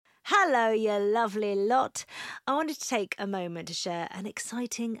Hello, you lovely lot. I wanted to take a moment to share an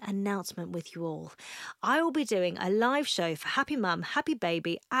exciting announcement with you all. I will be doing a live show for Happy Mum, Happy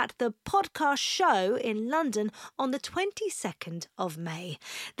Baby at the Podcast Show in London on the 22nd of May.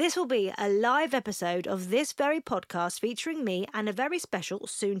 This will be a live episode of this very podcast featuring me and a very special,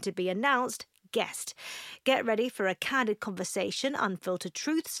 soon-to-be-announced guest. Get ready for a candid conversation, unfiltered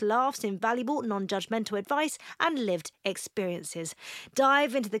truths, laughs, invaluable, non-judgmental advice and lived experiences.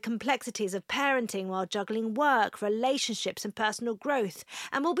 Dive into the complexities of parenting while juggling work, relationships and personal growth.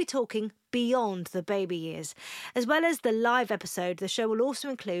 And we'll be talking beyond the baby years. As well as the live episode, the show will also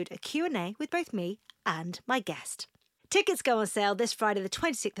include a Q&A with both me and my guest. Tickets go on sale this Friday the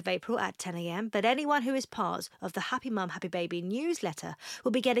 26th of April at 10 a.m, but anyone who is part of the Happy Mum, Happy Baby newsletter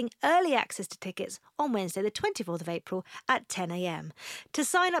will be getting early access to tickets on Wednesday the 24th of April at 10 a.m. To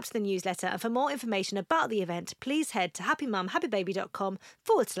sign up to the newsletter and for more information about the event, please head to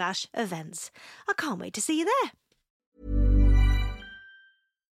happymumhappybaby.com/events. I can't wait to see you there.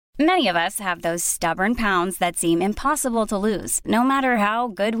 Many of us have those stubborn pounds that seem impossible to lose, no matter how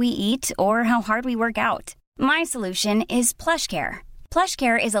good we eat or how hard we work out. My solution is PlushCare.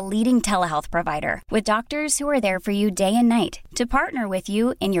 PlushCare is a leading telehealth provider with doctors who are there for you day and night to partner with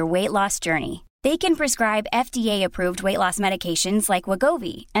you in your weight loss journey. They can prescribe FDA-approved weight loss medications like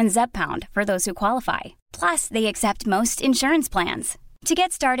Wegovy and Zepbound for those who qualify. Plus, they accept most insurance plans. To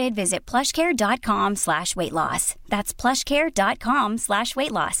get started, visit plushcare.com/weightloss. That's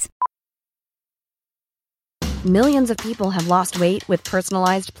plushcare.com/weightloss. Millions of people have lost weight with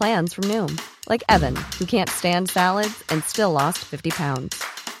personalized plans from Noom. Like Evan, who can't stand salads and still lost 50 pounds.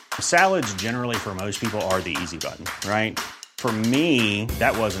 Salads generally for most people are the easy button, right? For me,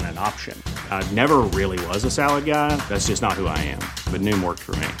 that wasn't an option. I never really was a salad guy. That's just not who I am. But Noom worked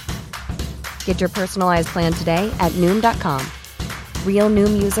for me. Get your personalized plan today at Noom.com. Real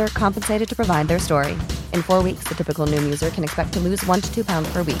Noom user compensated to provide their story. In 4 weeks, the typical Noom user can expect to lose 1 to 2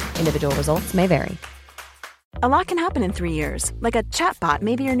 pounds per week. Individual results may vary. A lot can happen in 3 years, like a chatbot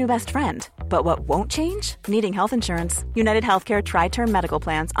may be your new best friend. But what won't change? Needing health insurance. United Healthcare Tri-Term Medical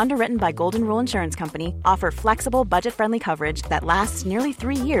Plans, underwritten by Golden Rule Insurance Company, offer flexible, budget-friendly coverage that lasts nearly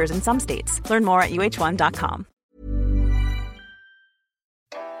 3 years in some states. Learn more at uh1.com.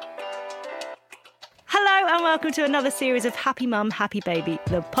 Hello and welcome to another series of Happy Mum, Happy Baby,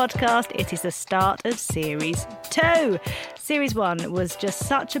 the podcast. It is the start of Series 2. Series 1 was just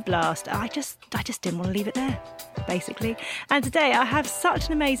such a blast. I just didn't want to leave it there, basically. And today I have such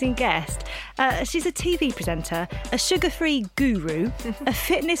an amazing guest. She's a TV presenter, a sugar-free guru, a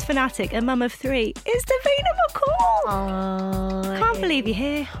fitness fanatic, a mum of 3. It's Davina McCall. Can't believe you're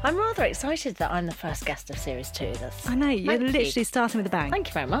here. I'm rather excited that I'm the first guest of Series 2. I know, you're literally starting with a bang. Thank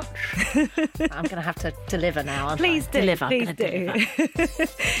you very much. I'm going to have to deliver now, aren't Please I? do. Deliver. Please do.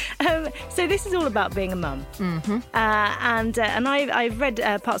 So this is all about being a mum. Mm-hmm. And I've read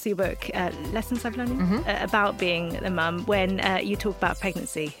parts of your book, Lessons I've Learned, about being a mum, when you talk about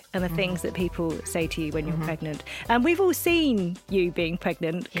pregnancy and the things that people say to you when you're pregnant. And we've all seen you being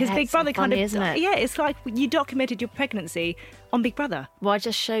pregnant because Big Brother funny, kind of, isn't it? Yeah, it's like you documented your pregnancy on Big Brother. Well, I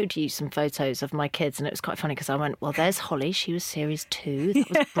just showed you some photos of my kids and it was quite funny because I went, well, there's Holly. She was Series 2. That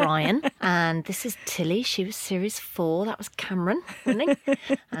was Brian. And this is Tilly. She was Series 4. That was Cameron winning.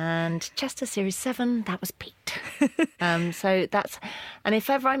 And Chester, Series 7. That was Pete. So that's... And if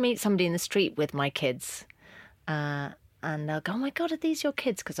ever I meet somebody in the street with my kids and they'll go, oh, my God, are these your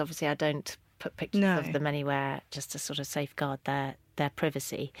kids? Because obviously I don't put pictures of them anywhere just to sort of safeguard their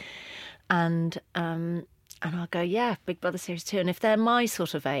privacy. And I'll go, yeah, Big Brother Series 2. And if they're my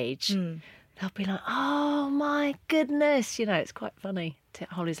sort of age, they'll be like, oh, my goodness. You know, it's quite funny.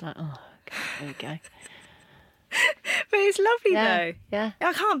 Holly's like, oh, okay, there we go. But it's lovely, though. Yeah.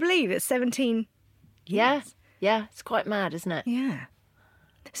 I can't believe it's 17 years. Yeah, it's quite mad, isn't it? Yeah.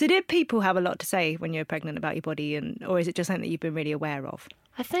 So did people have a lot to say when you were pregnant about your body, or is it just something that you've been really aware of?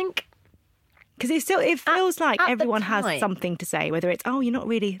 I think... Because it feels like everyone has time. something to say, whether it's, oh, you're not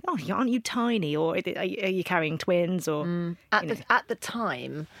really, oh, aren't you tiny? Or are you carrying twins? Or At the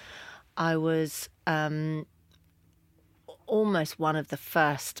time, I was almost one of the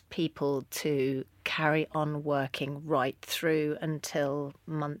first people to carry on working right through until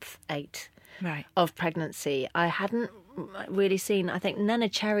month 8 of pregnancy. I hadn't really seen, I think Nana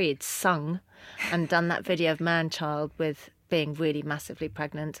Cherry had sung and done that video of Man-Child with being really massively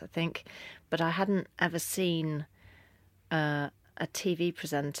pregnant, I think. But I hadn't ever seen a TV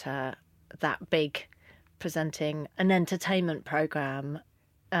presenter that big presenting an entertainment programme,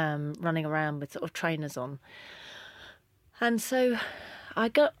 running around with sort of trainers on. And so I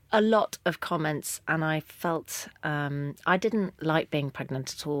got a lot of comments, and I felt I didn't like being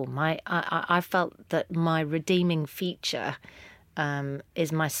pregnant at all. I felt that my redeeming feature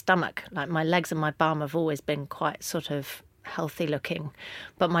is my stomach. Like, my legs and my bum have always been quite sort of healthy looking,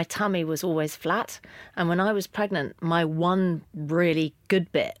 but my tummy was always flat. And when I was pregnant, my one really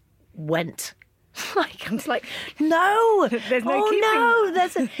good bit went. Like, I was like, no, There's no keeping no,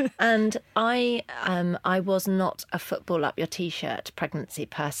 and I was not a football up your t-shirt pregnancy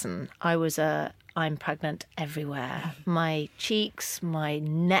person. I was I'm pregnant everywhere. My cheeks, my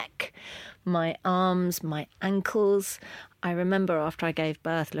neck, my arms, my ankles. I remember after I gave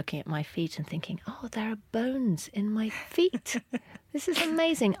birth looking at my feet and thinking, oh, there are bones in my feet. This is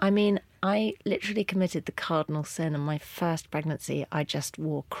amazing. I mean, I literally committed the cardinal sin. In my first pregnancy, I just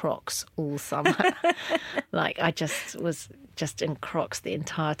wore Crocs all summer. Like, I just was just in Crocs the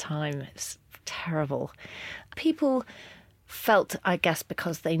entire time. It was terrible. People felt, I guess,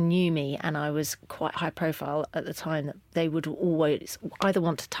 because they knew me and I was quite high profile at the time, that they would always either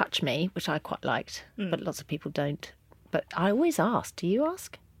want to touch me, which I quite liked, but lots of people don't. But I always asked, do you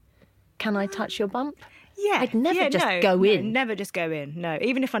ask? Can I touch your bump? Yeah. I'd never just no, go no, in. Never just go in. No,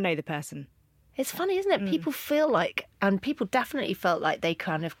 even if I know the person. It's funny, isn't it? People feel like, and people definitely felt like they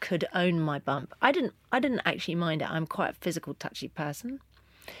kind of could own my bump. I didn't actually mind it. I'm quite a physical, touchy person.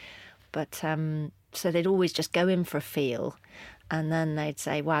 But so they'd always just go in for a feel, and then they'd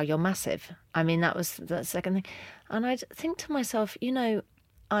say, wow, you're massive. I mean, that was the second thing. And I'd think to myself, you know,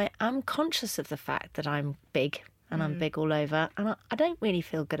 I am conscious of the fact that I'm big, and I'm big all over, and I don't really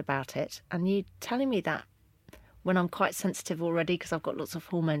feel good about it. And you telling me that when I'm quite sensitive already, because I've got lots of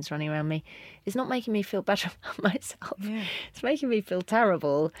hormones running around me, is not making me feel better about myself. Yeah. It's making me feel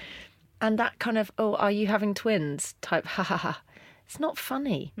terrible. And that kind of, oh, are you having twins type, ha ha ha. It's not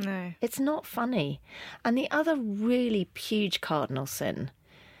funny. No. It's not funny. And the other really huge cardinal sin,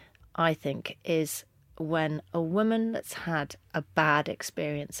 I think, is when a woman that's had a bad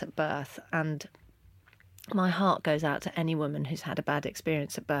experience at birth, and my heart goes out to any woman who's had a bad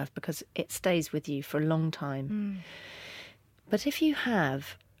experience at birth, because it stays with you for a long time. But if you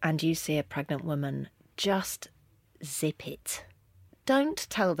have, and you see a pregnant woman, just zip it. Don't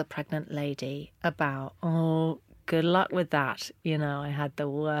tell the pregnant lady about, oh, good luck with that. You know, I had the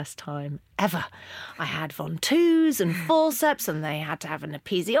worst time ever. I had von twos and forceps, and they had to have an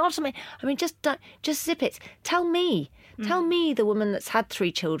episiotomy. I mean, just zip it. Tell me, the woman that's had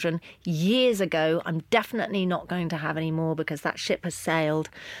 3 children years ago, I'm definitely not going to have any more because that ship has sailed.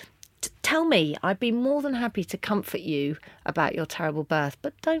 Tell me. I'd be more than happy to comfort you about your terrible birth,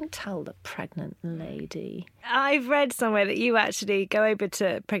 but don't tell the pregnant lady. I've read somewhere that you actually go over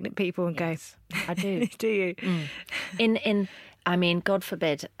to pregnant people and Yes, I do. go, do you? I mean, God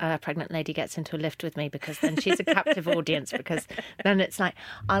forbid a pregnant lady gets into a lift with me, because then she's a captive audience, because then it's like,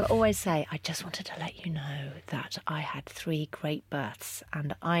 I'll always say, I just wanted to let you know that I had 3 great births,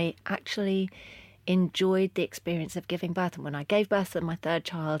 and I actually enjoyed the experience of giving birth. And when I gave birth to my 3rd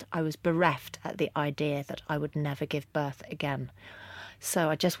child, I was bereft at the idea that I would never give birth again.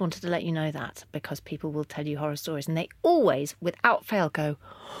 So I just wanted to let you know that, because people will tell you horror stories, and they always, without fail, go,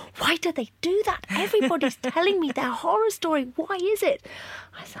 why do they do that? Everybody's telling me their horror story. Why is it?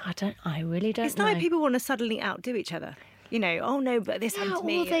 I said, I really don't know. It's like people want to suddenly outdo each other. You know, oh no, but this happened to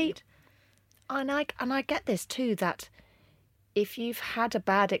me. And I get this too, that if you've had a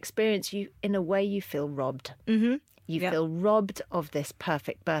bad experience, you, in a way, you feel robbed. Mm-hmm. You feel robbed of this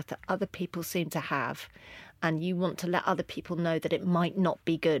perfect birth that other people seem to have. And you want to let other people know that it might not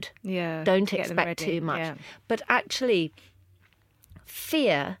be good. Yeah. Don't expect too much. Yeah. But actually,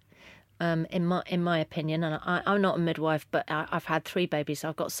 fear, in my opinion, and I'm not a midwife, but I've had 3 babies, so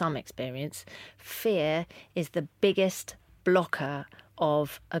I've got some experience. Fear is the biggest blocker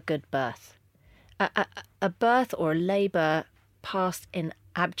of a good birth. A birth or a labour passed in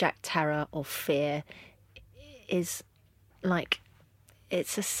abject terror or fear is like,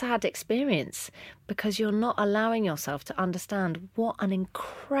 it's a sad experience, because you're not allowing yourself to understand what an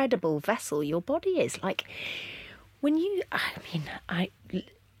incredible vessel your body is. Like, when you,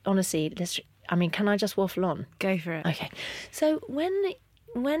 honestly, can I just waffle on? Go for it. Okay. So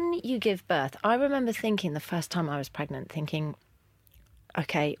when you give birth, I remember thinking the first time I was pregnant, thinking,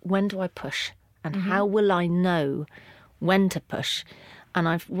 okay, when do I push? And how will I know when to push? And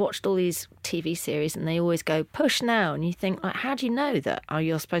I've watched all these TV series, and they always go, push now. And you think, like, how do you know that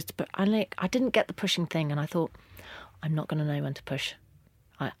you're supposed to push? I didn't get the pushing thing, and I thought, I'm not going to know when to push.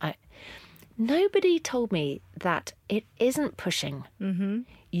 Nobody told me that it isn't pushing. Mm-hmm.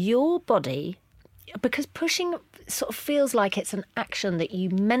 Your body, because pushing sort of feels like it's an action that you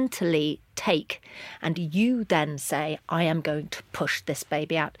mentally take and you then say, I am going to push this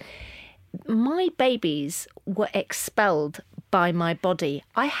baby out. My babies were expelled by my body.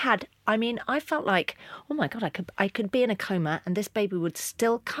 I felt like, oh my God, I could be in a coma and this baby would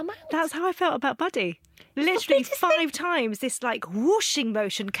still come out. That's how I felt about Buddy. Literally 5 times this like whooshing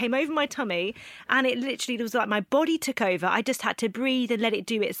motion came over my tummy, and it literally was like my body took over. I just had to breathe and let it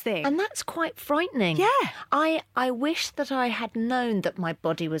do its thing. And that's quite frightening. Yeah. I wish that I had known that my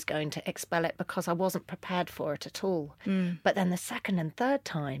body was going to expel it, because I wasn't prepared for it at all. But then the second and third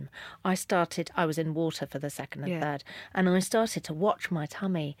time I was in water for the second and third, and I started to watch my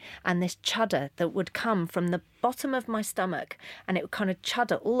tummy and this chudder that would come from the bottom of my stomach, and it would kind of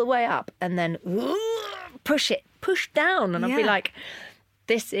chudder all the way up and then push down, and I'd be like,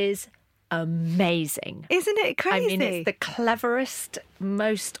 this is amazing. Isn't it crazy? I mean, it's the cleverest,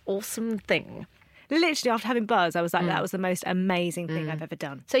 most awesome thing. Literally, after having Buzz, I was like, that was the most amazing thing I've ever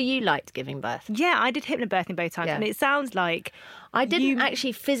done. So you liked giving birth? Yeah, I did hypnobirthing both times, and it sounds like... I didn't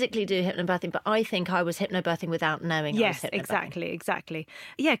actually physically do hypnobirthing, but I think I was hypnobirthing without knowing I was hypnobirthing. Exactly.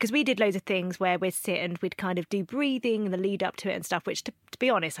 Yeah, because we did loads of things where we'd sit and we'd kind of do breathing and the lead up to it and stuff, which, to be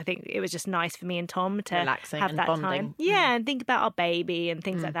honest, I think it was just nice for me and Tom to relaxing have and that bonding. time. Yeah, and think about our baby and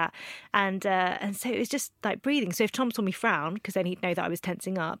things like that. And so it was just like breathing. So if Tom saw me frown, because then he'd know that I was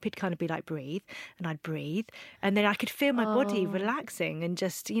tensing up, he'd kind of be like, breathe. And I'd breathe. And then I could feel my body relaxing and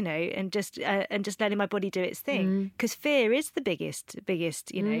just, and just letting my body do its thing. Because fear is the biggest,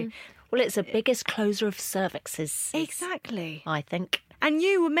 Well, it's the biggest closer of cervixes. Exactly. I think. And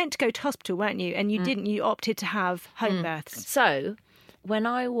you were meant to go to hospital, weren't you? And you didn't. You opted to have home births. So when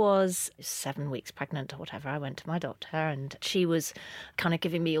I was 7 weeks pregnant or whatever, I went to my doctor and she was kind of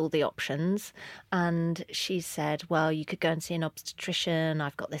giving me all the options. And she said, well, you could go and see an obstetrician.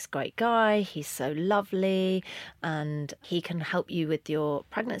 I've got this great guy. He's so lovely and he can help you with your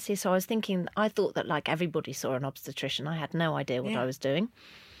pregnancy. So I thought that like everybody saw an obstetrician. I had no idea what I was doing.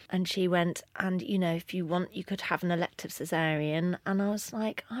 And she went, and, if you want, you could have an elective caesarean. And I was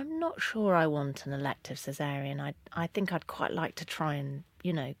like, I'm not sure I want an elective caesarean. I think I'd quite like to try and,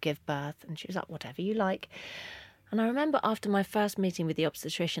 give birth. And she was like, whatever you like. And I remember after my first meeting with the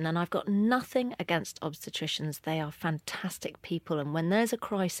obstetrician, and I've got nothing against obstetricians. They are fantastic people. And when there's a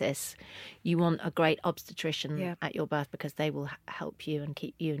crisis, you want a great obstetrician at your birth, because they will help you and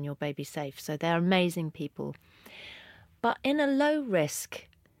keep you and your baby safe. So they're amazing people. But in a low risk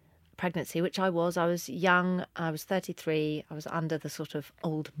pregnancy, which I was young, I was 33, I was under the sort of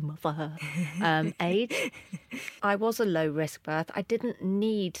old mother age. I was a low risk birth. I didn't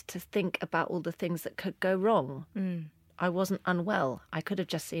need to think about all the things that could go wrong. I wasn't unwell. I could have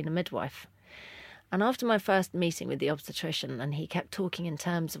just seen a midwife. And after my first meeting with the obstetrician, and he kept talking in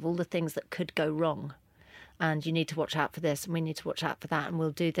terms of all the things that could go wrong, and you need to watch out for this, and we need to watch out for that, and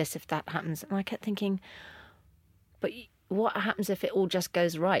we'll do this if that happens. And I kept thinking, but what happens if it all just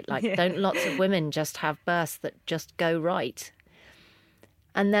goes right? Like, don't lots of women just have births that just go right?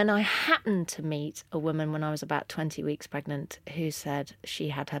 And then I happened to meet a woman when I was about 20 weeks pregnant who said she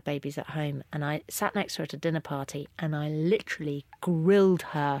had her babies at home. And I sat next to her at a dinner party and I literally grilled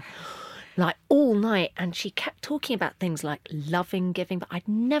her like all night. And she kept talking about things like loving giving, but I'd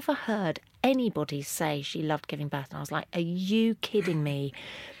never heard anybody say she loved giving birth. And I was like, are you kidding me?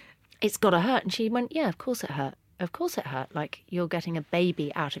 It's got to hurt. And she went, yeah, of course it hurt. Of course it hurt, like you're getting a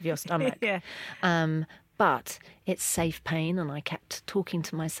baby out of your stomach. But it's safe pain, and I kept talking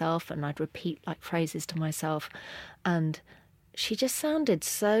to myself and I'd repeat like phrases to myself. And she just sounded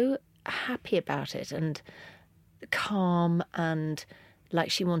so happy about it and calm and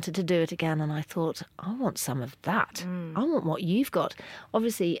like she wanted to do it again. And I thought, I want some of that. I want what you've got.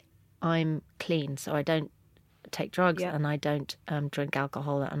 Obviously, I'm clean, so I don't take drugs and I don't drink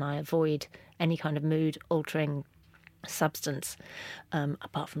alcohol, and I avoid any kind of mood-altering substance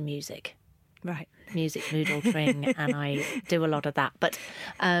apart from music. Right. Music, mood-altering, and I do a lot of that. But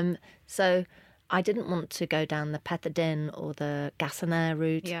so I didn't want to go down the Pethidine or the gas and air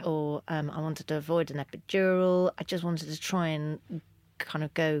route, or I wanted to avoid an epidural. I just wanted to try and kind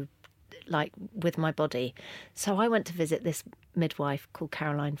of go like with my body. So I went to visit this midwife called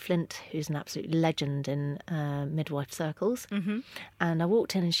Caroline Flint, who's an absolute legend in midwife circles. And I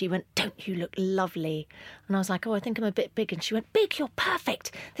walked in and she went, don't you look lovely? And I was like, oh, I think I'm a bit big. And she went, big, you're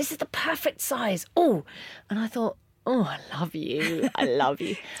perfect. This is the perfect size. Oh. And I thought, oh, I love you. I love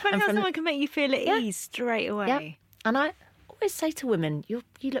you. It's funny how someone can make you feel at ease straight away. Yeah. And I always say to women, you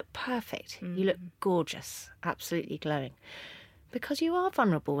look perfect. You look gorgeous, absolutely glowing. Because you are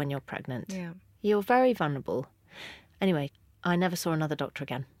vulnerable when you're pregnant. Yeah. You're very vulnerable. Anyway, I never saw another doctor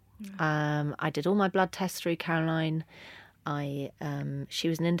again. I did all my blood tests through Caroline. She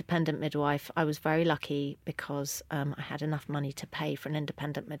was an independent midwife. I was very lucky because I had enough money to pay for an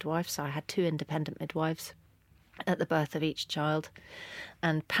independent midwife. So I had 2 independent midwives at the birth of each child.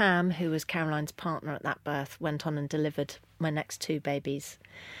 And Pam, who was Caroline's partner at that birth, went on and delivered my next 2 babies.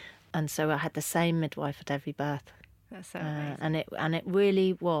 And so I had the same midwife at every birth. That's so amazing. And it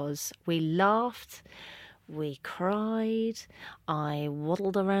really was. We laughed, we cried, I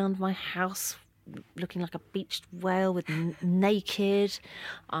waddled around my house looking like a beached whale with naked.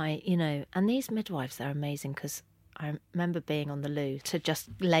 And these midwives, they're amazing because I remember being on the loo to just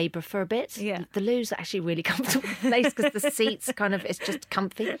labour for a bit. Yeah. The loo's actually a really comfortable place because the seats it's just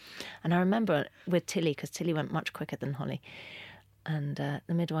comfy. And I remember with Tilly, because Tilly went much quicker than Holly, and the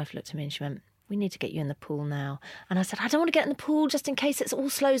midwife looked at me and she went, "We need to get you in the pool now." And I said, "I don't want to get in the pool just in case it all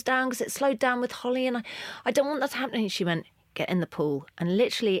slows down because it slowed down with Holly and I don't want that to happen." And she went, "Get in the pool." And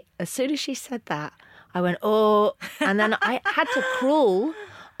literally, as soon as she said that, I went, "Oh," and then I had to crawl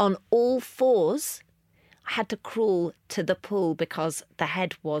on all 4s. I had to crawl to the pool because the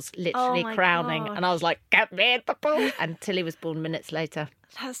head was literally crowning. God. And I was like, "Get me in the pool." And Tilly was born minutes later.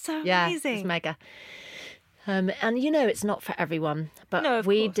 That's so Yeah, amazing. it was mega. And it's not for everyone, but No, of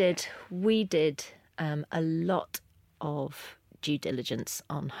we course. did a lot of due diligence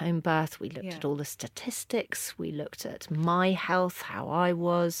on home birth. We looked at all the statistics. We looked at my health, how I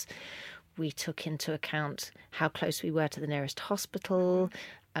was. We took into account how close we were to the nearest hospital.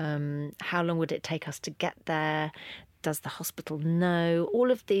 How long would it take us to get there? Does the hospital know? All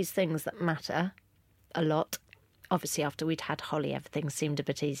of these things that matter a lot. Obviously, after we'd had Holly, everything seemed a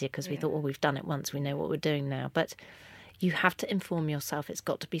bit easier because we thought, well, we've done it once. We know what we're doing now. But you have to inform yourself. It's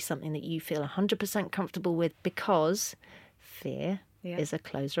got to be something that you feel 100% comfortable with because fear is a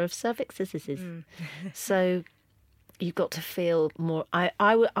closer of cervixes. So you've got to feel more.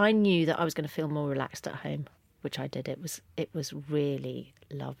 I knew that I was going to feel more relaxed at home, which I did. It was really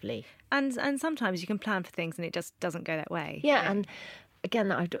lovely. And sometimes you can plan for things and it just doesn't go that way. Yeah, and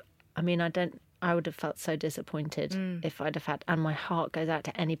again, I would have felt so disappointed if I'd have had, and my heart goes out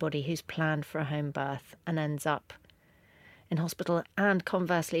to anybody who's planned for a home birth and ends up in hospital. And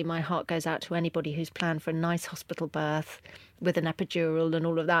conversely, my heart goes out to anybody who's planned for a nice hospital birth with an epidural and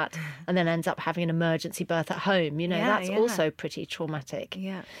all of that, and then ends up having an emergency birth at home. That's also pretty traumatic.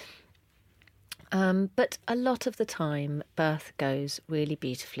 Yeah. But a lot of the time, birth goes really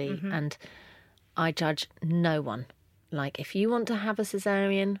beautifully, and I judge no one. Like, if you want to have a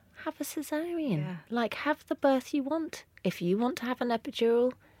cesarean, have a cesarean. Yeah. Like, have the birth you want. If you want to have an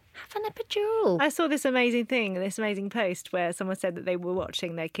epidural, have an epidural. I saw this amazing post where someone said that they were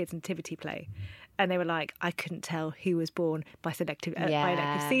watching their kids' nativity play. And they were like, I couldn't tell who was born by elective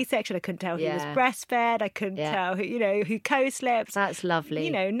C-section. I couldn't tell who was breastfed. I couldn't tell who co-slept. That's lovely.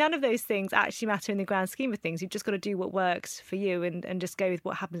 None of those things actually matter in the grand scheme of things. You've just got to do what works for you and just go with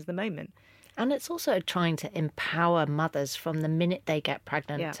what happens at the moment. And it's also trying to empower mothers from the minute they get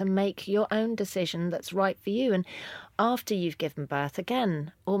pregnant to make your own decision that's right for you. And after you've given birth,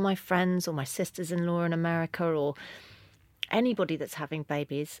 again, all my friends or my sisters-in-law in America or anybody that's having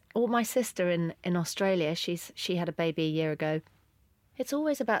babies, or my sister in Australia, she had a baby a year ago. It's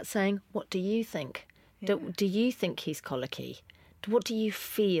always about saying, what do you think? Yeah. Do you think he's colicky? What do you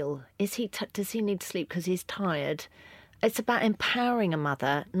feel? Does he need to sleep because he's tired? It's about empowering a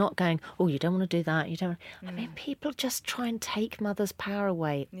mother, not going, oh, you don't want to do that. You don't. I mean, people just try and take mother's power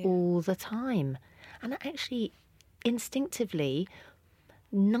away all the time. And actually, instinctively,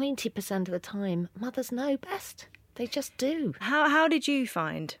 90% of the time, mothers know best. They just do. How did you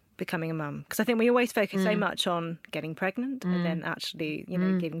find becoming a mum? Because I think we always focus so much on getting pregnant and then actually,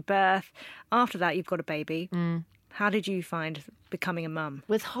 giving birth. After that, you've got a baby. How did you find becoming a mum?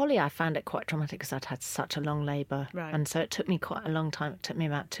 With Holly, I found it quite traumatic because I'd had such a long labour. Right. And so it took me quite a long time. It took me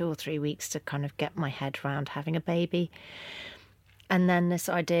about 2 or 3 weeks to kind of get my head around having a baby. And then this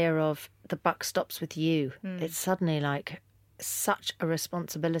idea of the buck stops with you. It's suddenly like such a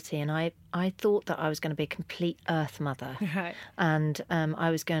responsibility. And I thought that I was going to be a complete earth mother. Right. And I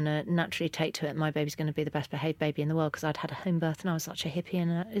was going to naturally take to it. My baby's going to be the best behaved baby in the world because I'd had a home birth and I was such a hippie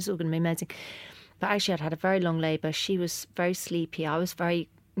and it's all going to be amazing. But actually, I'd had a very long labour. She was very sleepy. I was very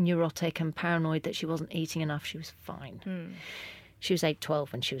neurotic and paranoid that she wasn't eating enough. She was fine. She was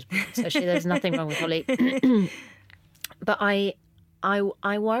 8-12 when she was born, so there's nothing wrong with Holly. But I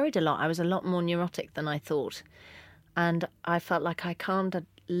worried a lot. I was a lot more neurotic than I thought. And I felt like I calmed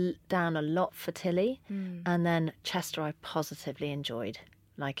down a lot for Tilly. And then Chester I positively enjoyed.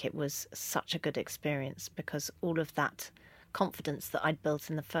 Like, it was such a good experience because all of that confidence that I'd built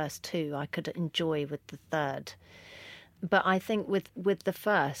in the first 2, I could enjoy with the third. But I think with the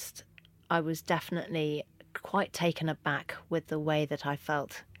first, I was definitely quite taken aback with the way that I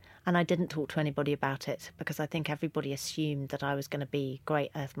felt. And I didn't talk to anybody about it because I think everybody assumed that I was going to be great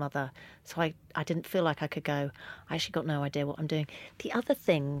Earth Mother. So I didn't feel like I could go, I actually got no idea what I'm doing. The other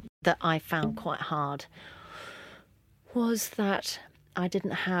thing that I found quite hard was that I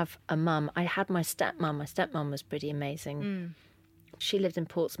didn't have a mum. I had my stepmum. My stepmum was pretty amazing. She lived in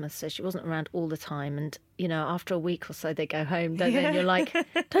Portsmouth, so she wasn't around all the time. And, you know, after a week or so, they go home, don't they? And you're like,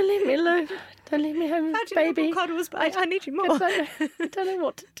 don't leave me alone. Don't leave me home, baby. I need you more. I don't know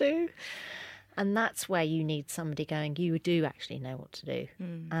what to do. And that's where you need somebody going, you do actually know what to do.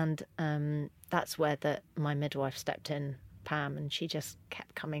 And that's where my midwife stepped in, Pam, and she just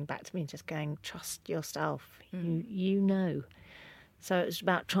kept coming back to me, just going, trust yourself. You know. So it was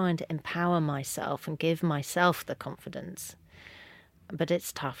about trying to empower myself and give myself the confidence. But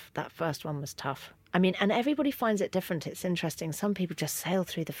it's tough. That first one was tough. I mean, and everybody finds it different. It's interesting. Some people just sail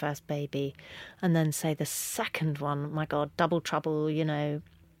through the first baby and then say the second one, my God, double trouble, you know.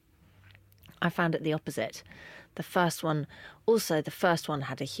 I found it the opposite. The first one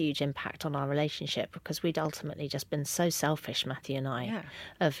had a huge impact on our relationship because we'd ultimately just been so selfish, Matthew and I,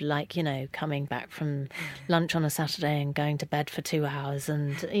 of like, you know, coming back from lunch on a Saturday and going to bed for 2 hours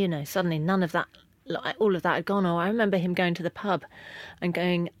and, you know, suddenly none of that, all of that had gone. Or I remember him going to the pub and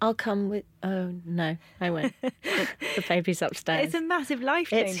going, I'll come with... Oh, no, I won't. The baby's upstairs. It's a massive life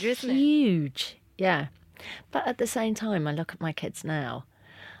changer, isn't it? It's huge, yeah. But at the same time, I look at my kids now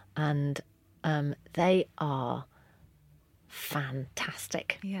and they are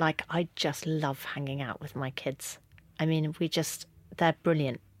fantastic. Yeah. Like, I just love hanging out with my kids. I mean, they're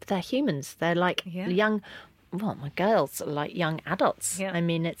brilliant. They're humans. They're like young... Well, my girls are like young adults. Yeah. I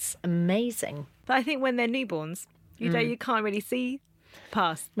mean, it's amazing. But I think when they're newborns, you can't really see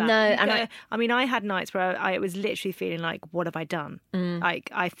past that. No, and I mean, I had nights where I was literally feeling like, what have I done?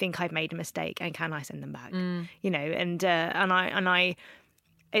 Like, I think I've made a mistake, and can I send them back? You know, and I.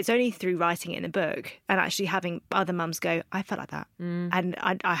 It's only through writing it in the book and actually having other mums go, I felt like that, and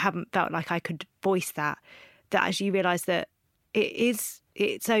I haven't felt like I could voice that actually you realise that it's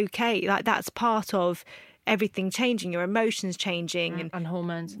okay. Like, that's part of everything changing, your emotions changing and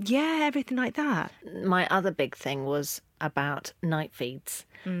hormones. Yeah, everything like that. My other big thing was about night feeds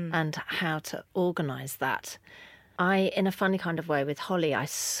and how to organise that. In a funny kind of way with Holly, I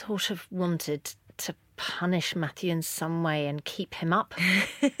sort of wanted to punish Matthew in some way and keep him up.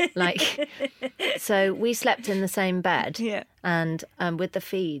 So we slept in the same bed. Yeah. And with the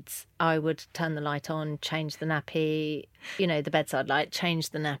feeds, I would turn the light on, change the nappy, you know, the bedside light, change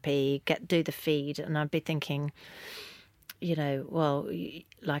the nappy, do the feed. And I'd be thinking, you know, well,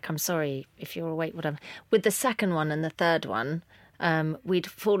 like, I'm sorry if you're awake, whatever. With the second one and the third one, we'd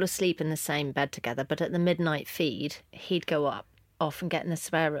fall asleep in the same bed together. But at the midnight feed, he'd go off and get in the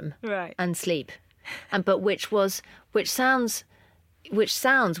spare room and sleep. Which sounds would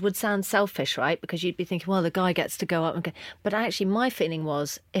sound selfish, right? Because you'd be thinking, well, the guy gets to go up and go. But actually, my feeling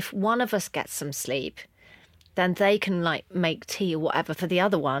was, if one of us gets some sleep, then they can like make tea or whatever for the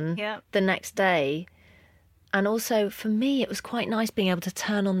other one the next day. And also, for me, it was quite nice being able to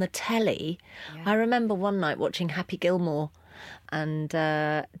turn on the telly. Yeah. I remember one night watching Happy Gilmore and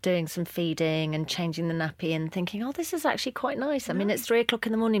doing some feeding and changing the nappy and thinking, oh, this is actually quite nice. I mean, it's 3 o'clock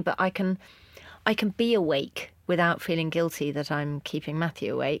in the morning, but I can be awake without feeling guilty that I'm keeping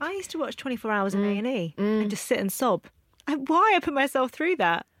Matthew awake. I used to watch 24 Hours in A&E and just sit and sob. Why I put myself through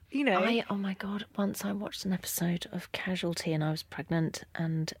that, you know? Oh my God, once I watched an episode of Casualty and I was pregnant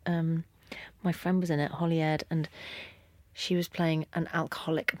and my friend was in it, Holly Ed, and she was playing an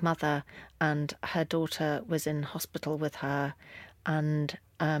alcoholic mother and her daughter was in hospital with her and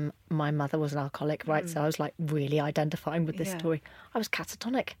my mother was an alcoholic, right? So I was like really identifying with this story. I was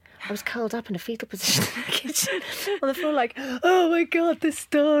catatonic. I was curled up in a fetal position in the kitchen on the floor like, oh my God, this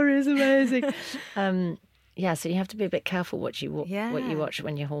story is amazing. So you have to be a bit careful what you watch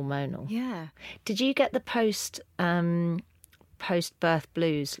when you're hormonal. Yeah. Did you get the post-birth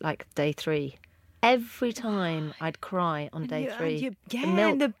blues, like day 3? Every time I'd cry on day 3.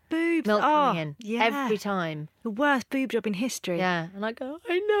 And the boobs. Milk coming in. Yeah. Every time. The worst boob job in history. Yeah. And I go,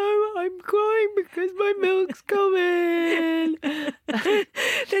 I know, I'm crying because my milk's coming.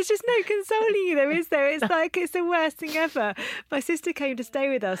 There's just no consoling you though, is there? It's like, it's the worst thing ever. My sister came to stay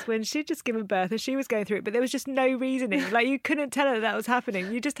with us when she'd just given birth and she was going through it, but there was just no reasoning. Like, you couldn't tell her that was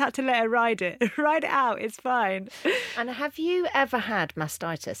happening. You just had to let her ride it. Ride it out. It's fine. And have you ever had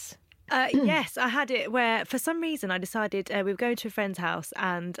mastitis? Yes, I had it where for some reason I decided we were going to a friend's house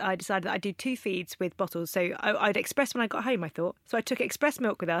and I decided that I'd do 2 feeds with bottles. So I'd express when I got home, I thought. So I took express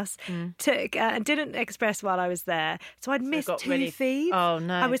milk with us, and didn't express while I was there. So I'd missed 2 feeds. Oh,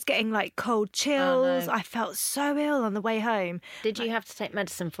 no. I was getting like cold chills. Oh, no. I felt so ill on the way home. Did you have to take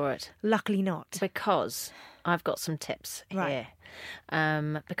medicine for it? Luckily not. Because I've got some tips here.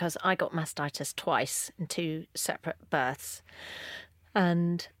 Because I got mastitis twice in 2 separate births.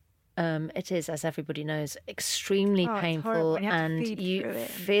 And it is, as everybody knows, extremely painful, and you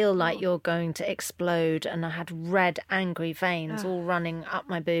feel like you're going to explode. And I had red, angry veins all running up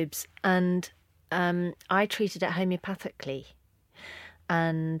my boobs. And I treated it homeopathically.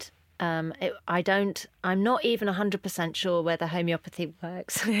 And I'm not even 100% sure whether homeopathy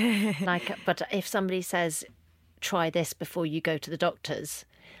works. But if somebody says, try this before you go to the doctors,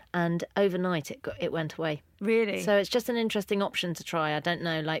 and overnight it went away. Really? So it's just an interesting option to try. I don't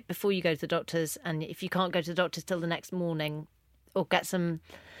know, like before you go to the doctors, and if you can't go to the doctors till the next morning, or get some,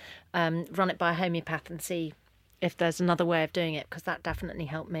 run it by a homeopath and see if there's another way of doing it, because that definitely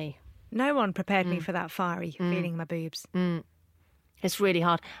helped me. No one prepared me for that fiery feeling in my boobs. It's really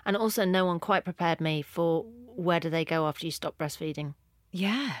hard. And also no one quite prepared me for where do they go after you stop breastfeeding.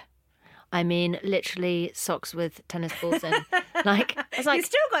 Yeah. I mean, literally socks with tennis balls in. Like, I was like, you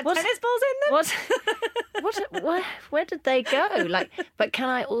still got tennis balls in them? Where did they go? Like, but can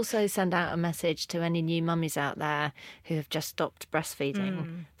I also send out a message to any new mummies out there who have just stopped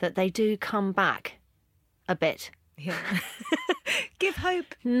breastfeeding that they do come back a bit? Yeah. Give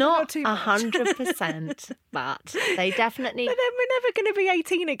hope. Not too much. 100%, but they definitely. But then we're never going to be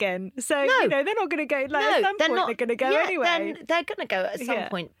 18 again. So, No. they're not going to go. Like, at some point, they're going to go anyway. Then they're going to go at some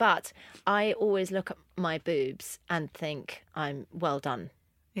point. But I always look at my boobs and think, I'm well done.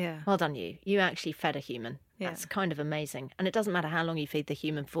 Yeah. Well done, you. You actually fed a human. Yeah. That's kind of amazing. And it doesn't matter how long you feed the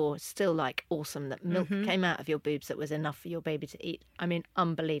human for. It's still like awesome that milk came out of your boobs that was enough for your baby to eat. I mean,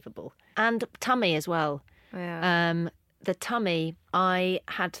 unbelievable. And tummy as well. Yeah. The tummy, I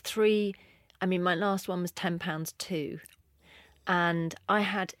had 3, my last one was 10 pounds too. And I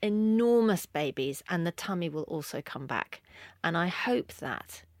had enormous babies, and the tummy will also come back. And I hope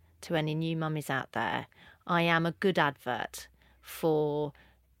that, to any new mummies out there, I am a good advert for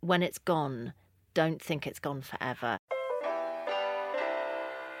when it's gone, don't think it's gone forever.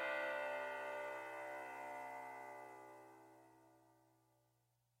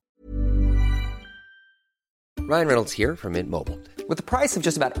 Ryan Reynolds here from Mint Mobile. With the price of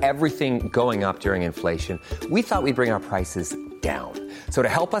just about everything going up during inflation, we thought we'd bring our prices down. So to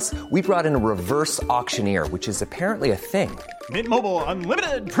help us, we brought in a reverse auctioneer, which is apparently a thing. Mint Mobile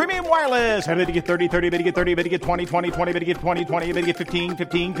Unlimited Premium Wireless. How to get 30, 30, bit to get 30, bit to get 20, 20, 20, bit to get 20, 20, bit to get 15,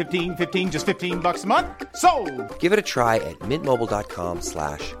 15, 15, 15, just $15 a month? Sold! Give it a try at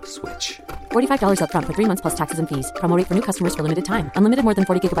mintmobile.com/switch. $45 up front for 3 months plus taxes and fees. Promo rate for new customers for limited time. Unlimited more than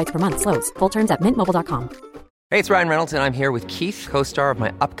 40 gigabytes per month. Slows full terms at mintmobile.com. Hey, it's Ryan Reynolds, and I'm here with Keith, co-star of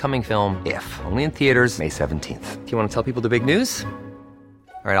my upcoming film, If, only in theaters May 17th. Do you want to tell people the big news?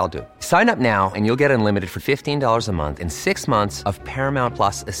 All right, I'll do it. Sign up now and you'll get unlimited for $15 a month and 6 months of Paramount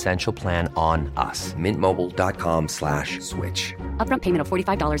Plus Essential Plan on us. mintmobile.com/switch. Upfront payment of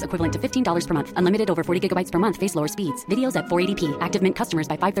 $45 equivalent to $15 per month. Unlimited over 40 gigabytes per month. Face lower speeds. Videos at 480p. Active Mint customers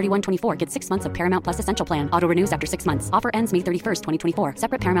by 531.24 get 6 months of Paramount Plus Essential Plan. Auto renews after 6 months. Offer ends May 31st, 2024.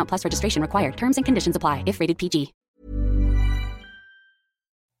 Separate Paramount Plus registration required. Terms and conditions apply if rated PG.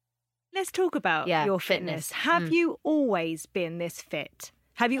 Let's talk about your fitness. Have you always been this fit?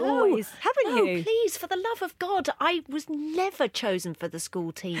 Have you No, always? Haven't no, you? Please, for the love of God, I was never chosen for the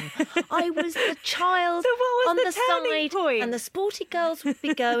school team. I was the child So what was on the the turning side, point? and the sporty girls would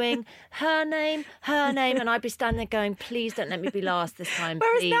be going, her name, and I'd be standing there going, please don't let me be last this time,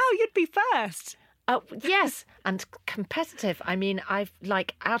 Whereas please. now you'd be first. Oh, yes, and competitive. I mean, I've,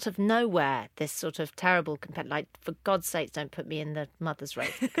 like, out of nowhere, this sort of terrible like, for God's sakes, don't put me in the mother's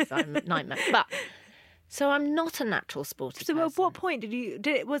race because I'm a nightmare. But, so I'm not a natural sporty So person. at what point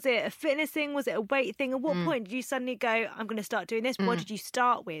was it a fitness thing? Was it a weight thing? At what point did you suddenly go, I'm going to start doing this? What did you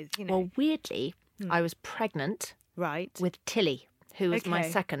start with? You know? Well, weirdly, I was pregnant Right. with Tilly, who was my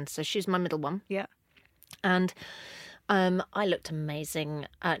Okay. second. So she's my middle one. Yeah. And I looked amazing.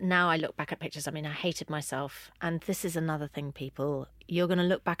 Now I look back at pictures. I mean, I hated myself. And this is another thing, people. You're going to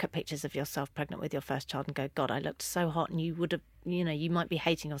look back at pictures of yourself pregnant with your first child and go, God, I looked so hot. And you would have, you might be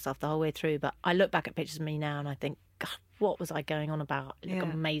hating yourself the whole way through. But I look back at pictures of me now and I think, God, what was I going on about? I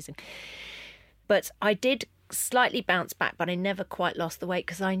look amazing. But I did slightly bounce back, but I never quite lost the weight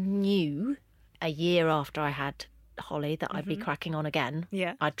because I knew a year after I had Holly that I'd be cracking on again.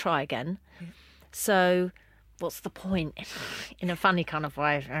 Yeah. I'd try again. So what's the point? In a funny kind of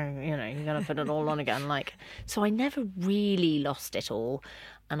way, you know, you're going to put it all on again. Like, so I never really lost it all.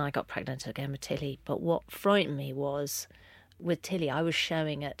 And I got pregnant again with Tilly. But what frightened me was, with Tilly, I was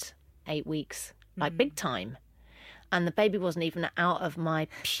showing at 8 weeks, like big time. And the baby wasn't even out of my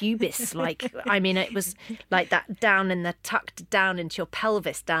pubis. Like, I mean, it was like that down in the, tucked down into your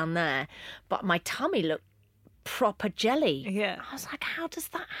pelvis down there. But my tummy looked proper jelly. Yeah. I was like, how does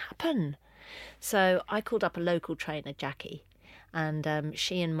that happen? So I called up a local trainer, Jackie, and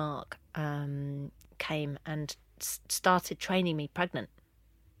she and Mark came and started training me pregnant,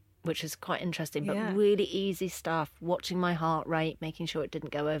 which is quite interesting, but really easy stuff, watching my heart rate, making sure it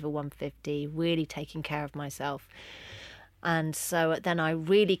didn't go over 150, really taking care of myself. And so then I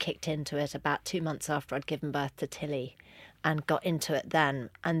really kicked into it about 2 months after I'd given birth to Tilly and got into it then.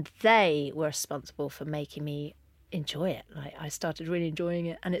 And they were responsible for making me enjoy it. Like, I started really enjoying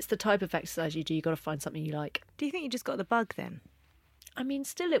it. And it's the type of exercise you do. You've got to find something you like. Do you think you just got the bug then? I mean,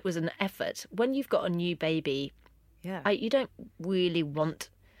 still it was an effort. When you've got a new baby, you don't really want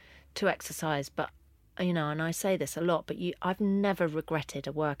to exercise, but, you know, and I say this a lot, but I've never regretted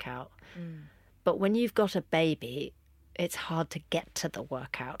a workout. But when you've got a baby, it's hard to get to the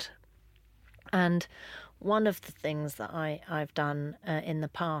workout. And one of the things that I've done in the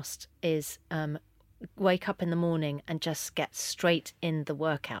past is wake up in the morning and just get straight in the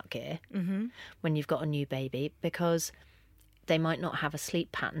workout gear when you've got a new baby, because they might not have a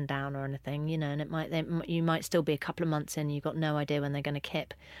sleep pattern down or anything, you know, and you might still be a couple of months in and you've got no idea when they're going to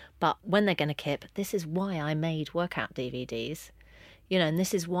kip. But when they're going to kip, this is why I made workout DVDs, you know, and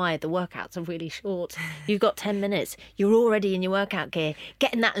this is why the workouts are really short. You've got 10 minutes, you're already in your workout gear,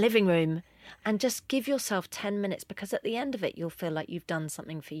 get in that living room and just give yourself 10 minutes, because at the end of it, you'll feel like you've done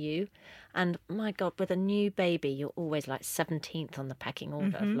something for you. And my God, with a new baby, you're always like 17th on the pecking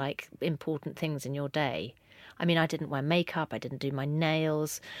order of like important things in your day. I mean, I didn't wear makeup, I didn't do my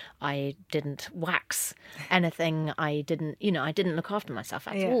nails, I didn't wax anything, I didn't look after myself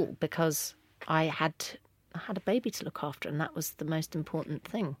at all, because I had a baby to look after, and that was the most important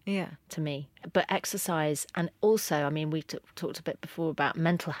thing to me. But exercise, and also, I mean, we talked a bit before about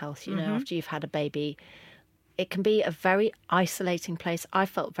mental health, you know, after you've had a baby, it can be a very isolating place. I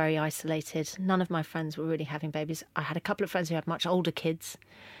felt very isolated. None of my friends were really having babies. I had a couple of friends who had much older kids,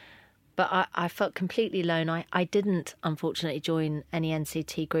 but I felt completely alone. I didn't, unfortunately, join any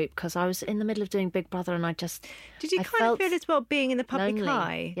NCT group because I was in the middle of doing Big Brother, and Did you kind of feel as well being in the public lonely.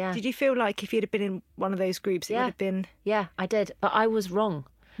 eye? Yeah. Did you feel like if you'd have been in one of those groups, it would have been... Yeah, I did. But I was wrong.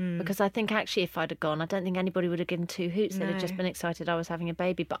 Because I think actually if I'd have gone, I don't think anybody would have given two hoots. They'd have just been excited I was having a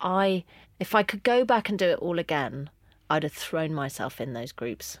baby. But if I could go back and do it all again, I'd have thrown myself in those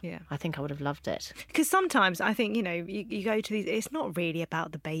groups. Yeah. I think I would have loved it. Because sometimes I think, you know, you go to these, it's not really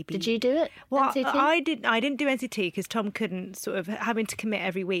about the baby. Did you do it? Well, NCT? I didn't do NCT because Tom couldn't, sort of having to commit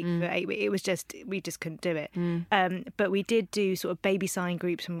every week for 8 weeks. It was just, we just couldn't do it. But we did do sort of baby sign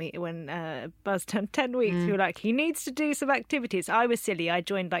groups when Buzz turned 10 weeks. We were like, he needs to do some activities. I was silly. I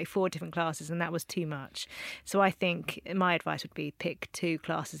joined like 4 different classes and that was too much. So I think my advice would be pick 2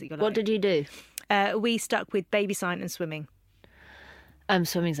 classes that you like. What did you do? We stuck with baby sign and swimming.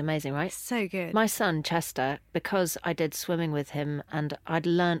 Swimming's amazing, right? So good. My son, Chester, because I did swimming with him and I'd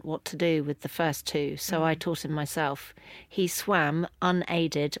learnt what to do with the first 2, so I taught him myself. He swam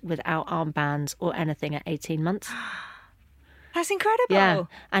unaided without armbands or anything at 18 months. That's incredible. Yeah,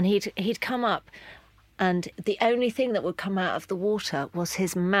 and he'd come up and the only thing that would come out of the water was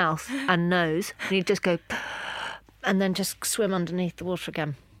his mouth and nose, and he'd just go and then just swim underneath the water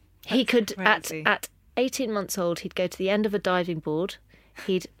again. He could, at 18 months old, he'd go to the end of a diving board,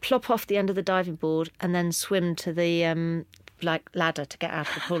 he'd plop off the end of the diving board and then swim to the ladder to get out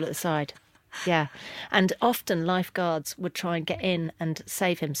of the pool at the side. Yeah. And often lifeguards would try and get in and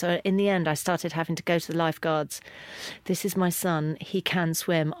save him. So in the end, I started having to go to the lifeguards. This is my son. He can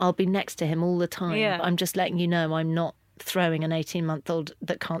swim. I'll be next to him all the time. Yeah. But I'm just letting you know I'm not throwing an 18-month-old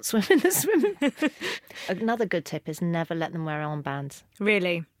that can't swim in the swimming pool. Another good tip is never let them wear armbands.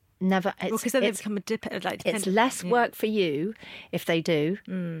 Really? Never. Because then they become dependent. It's less work for you if they do,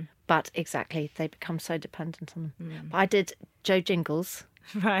 but exactly, they become so dependent on them. I did Joe Jingles.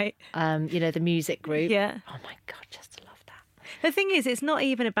 Right. You know, the music group. Yeah. Oh my God, just love that. The thing is, it's not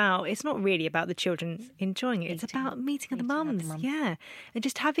really about the children enjoying it. It's about meeting other mums. Yeah. And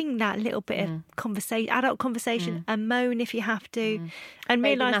just having that little bit of adult conversation, and moan if you have to. And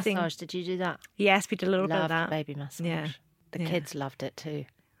baby realising. Massage, did you do that? Yes, we did a little bit of that. Baby massage. Yeah. The kids loved it too.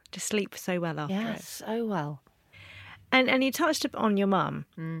 Just sleep so well after it. Yeah, so well. And you touched on your mum.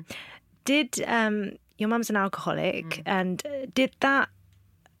 Did your mum's an alcoholic, and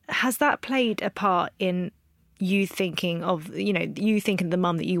has that played a part in you thinking of the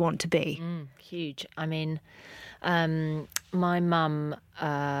mum that you want to be? Huge. I mean, my mum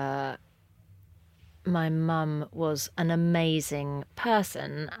was an amazing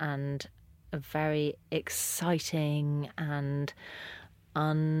person and a very exciting and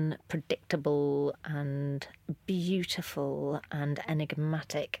unpredictable and beautiful and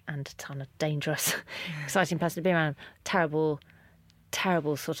enigmatic and a ton of dangerous, exciting person to be around. Terrible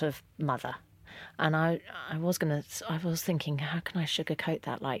sort of mother. And I was thinking, how can I sugarcoat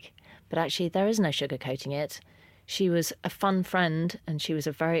that? But actually there is no sugarcoating it. She was a fun friend and she was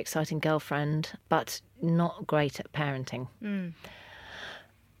a very exciting girlfriend, but not great at parenting.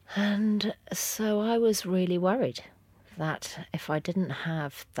 And so I was really worried that if I didn't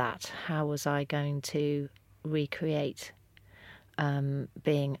have that, how was I going to recreate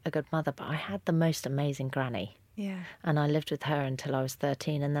being a good mother? But I had the most amazing granny. Yeah. And I lived with her until I was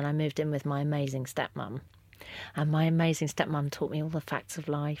 13, and then I moved in with my amazing stepmum. And my amazing stepmum taught me all the facts of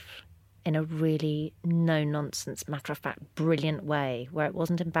life in a really no-nonsense, matter-of-fact, brilliant way, where it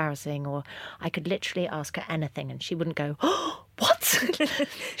wasn't embarrassing, or I could literally ask her anything and she wouldn't go, "Oh, what?"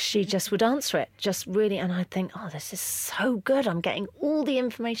 She just would answer it, just really, and I'd think, oh, this is so good. I'm getting all the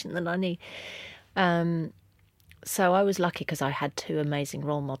information that I need. So I was lucky because I had two amazing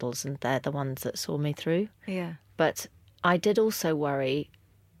role models, and they're the ones that saw me through. Yeah. But I did also worry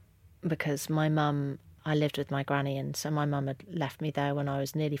because my mum, I lived with my granny, and so my mum had left me there when I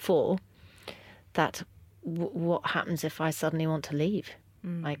was nearly 4, that what happens if I suddenly want to leave?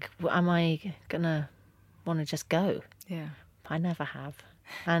 Am I going to want to just go? Yeah. I never have.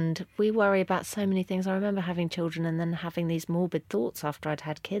 And we worry about so many things. I remember having children and then having these morbid thoughts after I'd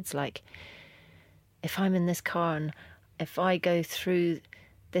had kids, like, if I'm in this car and if I go through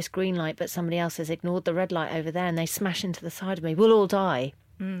this green light but somebody else has ignored the red light over there and they smash into the side of me, we'll all die.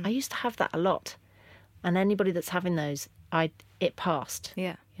 I used to have that a lot. And anybody that's having those, it passed.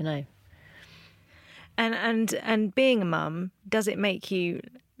 Yeah. You know. And being a mum, does it make you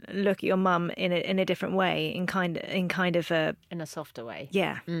look at your mum in a different way, in a softer way?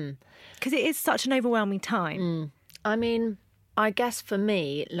 Yeah. Because it is such an overwhelming time. I mean, I guess for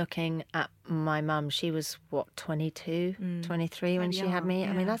me, looking at my mum, she was, 22, 23 when she had me?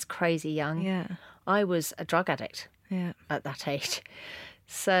 Yeah. I mean, that's crazy young. Yeah. I was a drug addict at that age.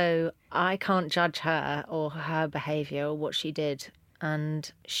 So I can't judge her or her behaviour or what she did.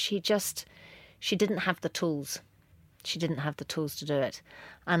 And she didn't have the tools. She didn't have the tools to do it.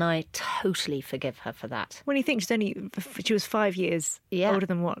 And I totally forgive her for that. When you think she was 5 years older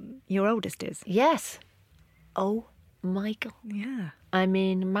than what your oldest is. Yes. Oh, my God. Yeah. I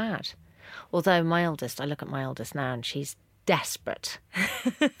mean, mad. Although I look at my eldest now and she's desperate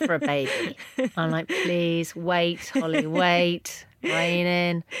for a baby. I'm like, please, wait, Holly, wait, rein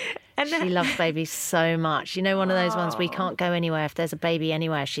in. And she loves babies so much. You know, one of those ones we can't go anywhere. If there's a baby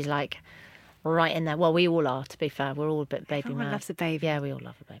anywhere, she's like right in there. Well, we all are, to be fair. We're all a bit baby Everyone mad. loves a baby. Yeah, we all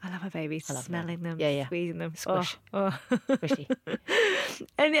love a baby. I love a baby. Smelling them, squeezing them. Squish. Oh. Squishy.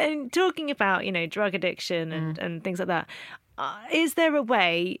 And talking about, drug addiction and things like that, is there a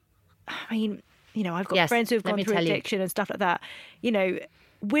way, I mean, I've got friends who have gone through addiction and stuff like that,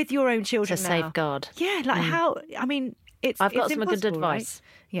 with your own children to now. safeguard. Yeah, like how, I mean, I've got some good advice.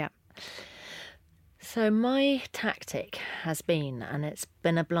 Right? Yeah. So my tactic has been, and it's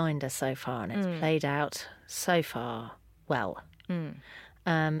been a blinder so far, and it's played out so far well,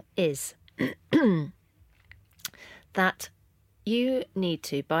 is that you need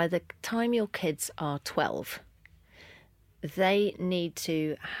to, by the time your kids are 12, they need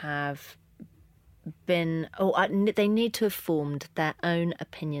to have they need to have formed their own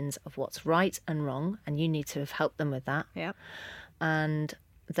opinions of what's right and wrong, and you need to have helped them with that. Yep. And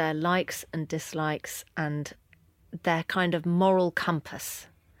their likes and dislikes and their kind of moral compass.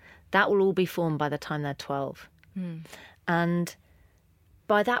 That will all be formed by the time they're 12. And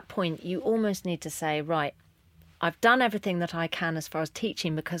by that point, you almost need to say, right, I've done everything that I can as far as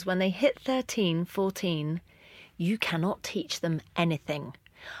teaching, because when they hit 13, 14, you cannot teach them anything.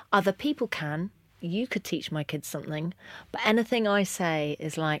 Other people can. You could teach my kids something, but anything I say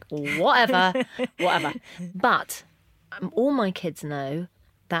is like, whatever. But all my kids know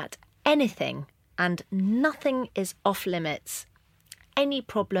that anything and nothing is off limits. Any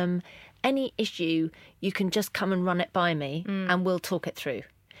problem, any issue, you can just come and run it by me and we'll talk it through.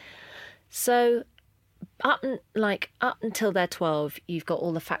 So up until they're 12, you've got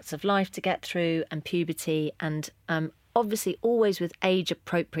all the facts of life to get through and puberty, and obviously always with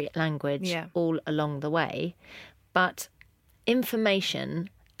age-appropriate language all along the way. But information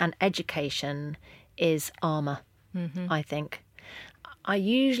and education is armour, I think. I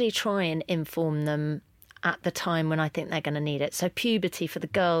usually try and inform them at the time when I think they're going to need it. So puberty for the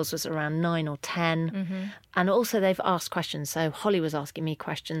girls was around 9 or 10. And also they've asked questions. So Holly was asking me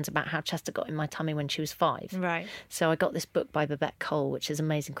questions about how Chester got in my tummy when she was 5. Right. So I got this book by Babette Cole, which is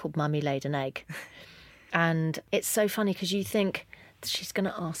amazing, called Mummy Laid an Egg. And it's so funny because you think she's going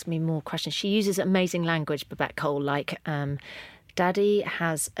to ask me more questions. She uses amazing language, Babette Cole, like Daddy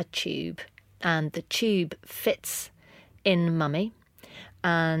has a tube and the tube fits in Mummy.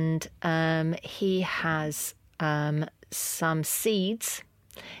 And he has some seeds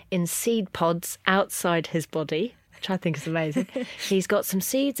in seed pods outside his body, which I think is amazing. He's got some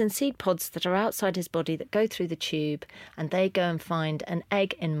seeds and seed pods that are outside his body that go through the tube, and they go and find an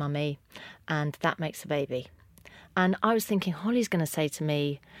egg in Mummy, and that makes a baby. And I was thinking, Holly's going to say to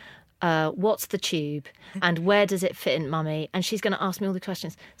me, what's the tube and where does it fit in Mummy? And she's going to ask me all the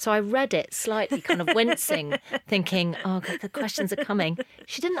questions. So I read it slightly kind of wincing, thinking, oh, God, the questions are coming.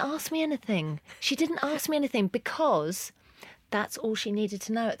 She didn't ask me anything. She didn't ask me anything because that's all she needed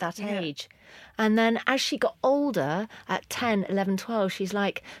to know at that age. And then as she got older, at 10, 11, 12, she's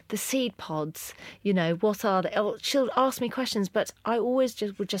like, the seed pods, you know, what are they? Oh, she'll ask me questions, but I always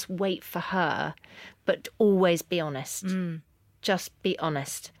would just wait for her, but always be honest. Just be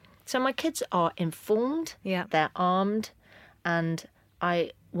honest. So my kids are informed, they're armed, and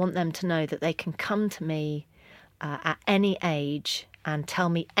I want them to know that they can come to me at any age and tell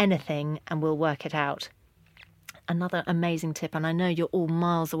me anything and we'll work it out. Another amazing tip, and I know you're all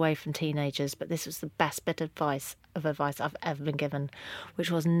miles away from teenagers, but this was the best bit of advice I've ever been given, which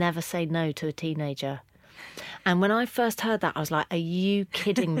was never say no to a teenager. And when I first heard that, I was like, are you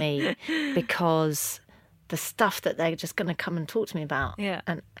kidding me? Because the stuff that they're just going to come and talk to me about. Yeah.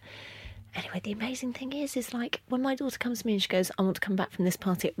 And anyway, the amazing thing is like when my daughter comes to me and she goes, I want to come back from this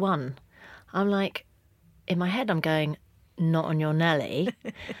party at 1. I'm like, in my head, I'm going, not on your Nelly.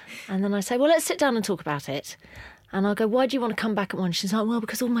 And then I say, well, let's sit down and talk about it. And I'll go, why do you want to come back at 1? She's like, well,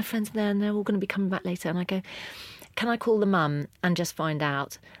 because all my friends are there and they're all going to be coming back later. And I go, can I call the mum and just find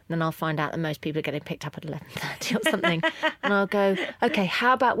out? And then I'll find out that most people are getting picked up at 11:30 or something. And I'll go, okay,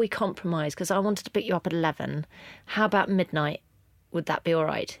 how about we compromise? Because I wanted to pick you up at 11. How about midnight? Would that be all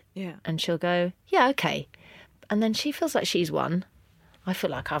right? Yeah. And she'll go, yeah, okay. And then she feels like she's won. I feel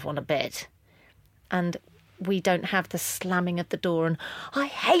like I've won a bit. And we don't have the slamming of the door and, I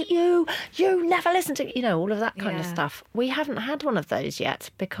hate you, you never listen to, you know, all of that kind of stuff. We haven't had one of those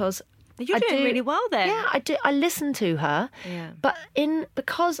yet because you're doing really well then. Yeah, I do. I listen to her. Yeah. But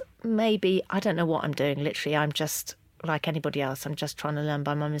because maybe, I don't know what I'm doing, literally, I'm just like anybody else. I'm just trying to learn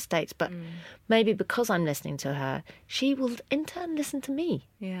by my mistakes. But maybe because I'm listening to her, she will in turn listen to me.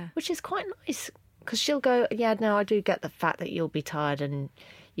 Yeah. Which is quite nice because she'll go, yeah, no, I do get the fact that you'll be tired and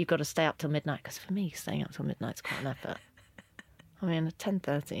you've got to stay up till midnight. Because for me, staying up till midnight's quite an effort. I mean, at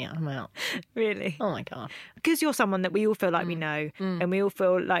 10:30, I'm out. Really? Oh, my God. Because you're someone that we all feel like we know and we all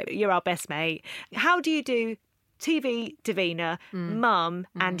feel like you're our best mate. How do you do TV, Davina, mum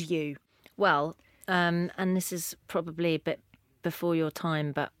and you? Well, and this is probably a bit before your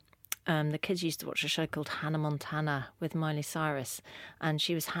time, but the kids used to watch a show called Hannah Montana with Miley Cyrus. And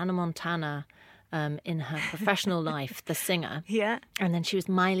she was Hannah Montana in her professional life, the singer. Yeah. And then she was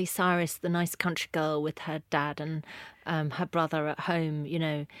Miley Cyrus, the nice country girl with her dad and her brother at home, you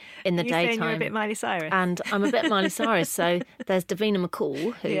know, in the daytime. You're a bit Miley Cyrus. And I'm a bit Miley Cyrus. So there's Davina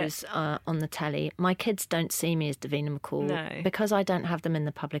McCall, who's on the telly. My kids don't see me as Davina McCall. No. Because I don't have them in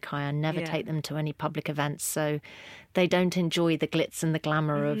the public eye. I never take them to any public events. So they don't enjoy the glitz and the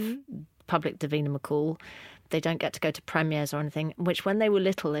glamour of public Davina McCall. They don't get to go to premieres or anything, which when they were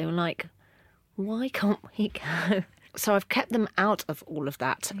little, they were like, why can't we go? So I've kept them out of all of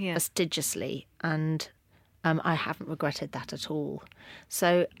that fastidiously, and I haven't regretted that at all.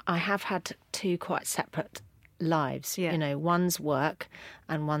 So I have had 2 quite separate lives. You know, one's work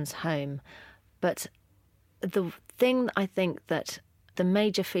and one's home. But the thing I think that the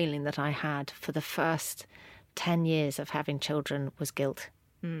major feeling that I had for the first 10 years of having children was guilt.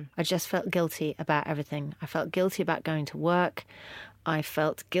 I just felt guilty about everything. I felt guilty about going to work. I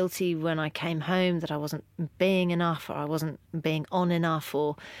felt guilty when I came home that I wasn't being enough or I wasn't being on enough,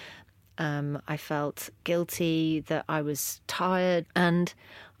 or I felt guilty that I was tired. And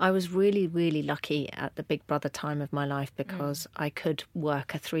I was really, really lucky at the Big Brother time of my life because I could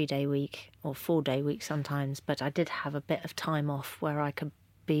work a 3-day week or 4-day week sometimes, but I did have a bit of time off where I could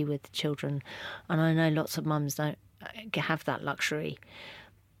be with the children. And I know lots of mums don't have that luxury.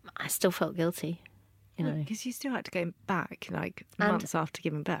 I still felt guilty. You know, because you still had to go back like months after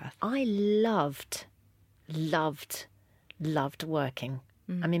giving birth. I loved working.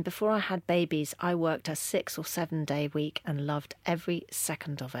 I mean, before I had babies, I worked a 6 or 7 day week and loved every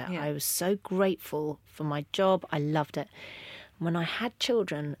second of it. Yeah. I was so grateful for my job. I loved it. When I had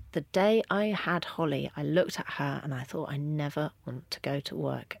children, the day I had Holly, I looked at her and I thought, I never want to go to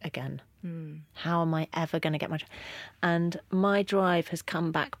work again. How am I ever going to get my... And my drive has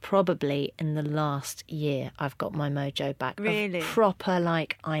come back probably in the last year. I've got my mojo back. Really? Proper,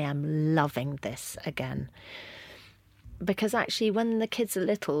 like, I am loving this again. Because actually, when the kids are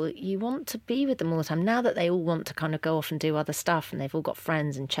little, you want to be with them all the time. Now that they all want to kind of go off and do other stuff, and they've all got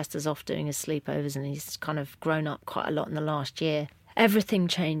friends, and Chester's off doing his sleepovers, and he's kind of grown up quite a lot in the last year, everything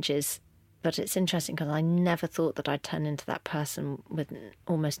changes. But it's interesting because I never thought that I'd turn into that person with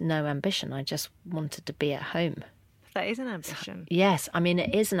almost no ambition. I just wanted to be at home. That is an ambition. Yes, I mean,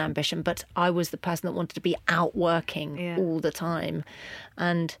 it is an ambition, but I was the person that wanted to be out working all the time.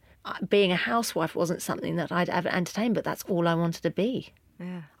 And being a housewife wasn't something that I'd ever entertained, but that's all I wanted to be.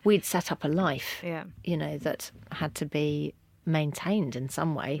 Yeah. We'd set up a life, Yeah. you know, that had to be maintained in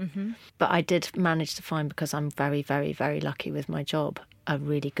some way. But I did manage to find, because I'm very, very, very lucky with my job, a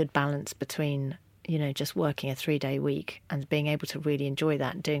really good balance between, you know, just working a 3-day week and being able to really enjoy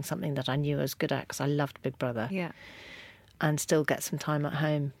that and doing something that I knew I was good at, because I loved Big Brother. Yeah. And still get some time at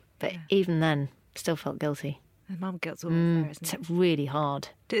home. But even then, still felt guilty. And mum guilt's always there, isn't it? It's really hard.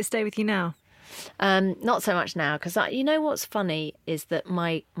 Did it stay with you now? Not so much now, because you know what's funny is that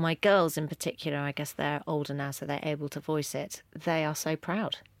my girls in particular, I guess they're older now, so they're able to voice it. They are so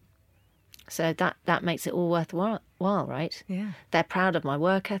proud. So that makes it all worthwhile, right? Yeah. They're proud of my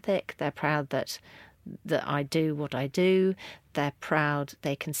work ethic. They're proud that I do what I do. They're proud.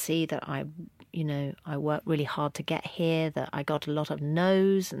 They can see that I work really hard to get here, that I got a lot of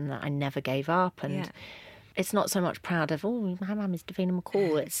no's and that I never gave up. And it's not so much proud of, oh, my mum is Davina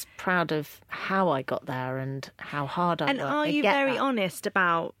McCall. It's proud of how I got there and how hard I worked. And are you very honest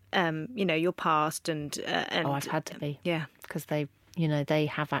about, your past and Oh, I've had to be. Yeah. Because they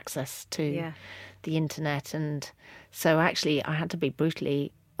have access to the internet. And so actually I had to be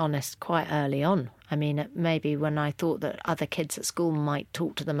brutally honest quite early on. I mean, maybe when I thought that other kids at school might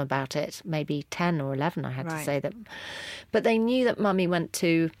talk to them about it, maybe 10 or 11, I had to say that. But they knew that Mummy went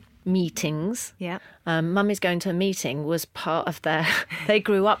to meetings. Yeah. Mummy's going to a meeting was part of their... They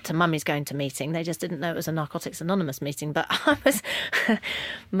grew up to Mummy's going to meeting. They just didn't know it was a Narcotics Anonymous meeting. But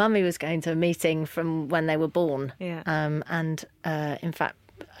Mummy was going to a meeting from when they were born. Yeah. In fact,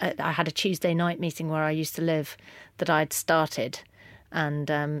 I had a Tuesday night meeting where I used to live that I'd started. And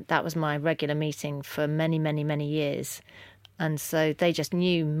that was my regular meeting for many, many, many years. And so they just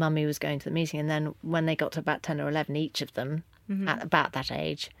knew Mummy was going to the meeting. And then when they got to about 10 or 11, each of them, at about that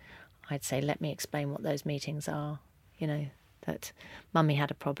age, I'd say, let me explain what those meetings are. You know, that Mummy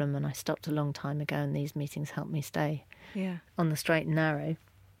had a problem and I stopped a long time ago and these meetings helped me stay on the straight and narrow.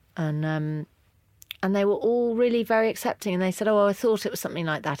 And they were all really very accepting. And they said, oh, I thought it was something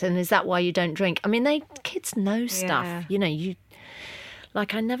like that. And is that why you don't drink? I mean, kids know stuff. You know,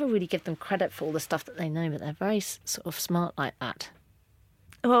 I never really give them credit for all the stuff that they know, but they're very sort of smart like that.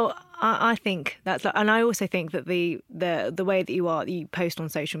 Well, I think that's, and I also think that the way that you post on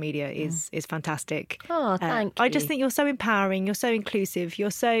social media is fantastic. Oh, thank you. I just think you're so empowering, you're so inclusive,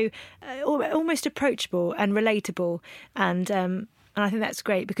 you're so almost approachable and relatable, and I think that's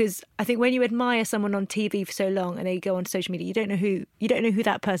great, because I think when you admire someone on TV for so long and they go on social media, you don't know who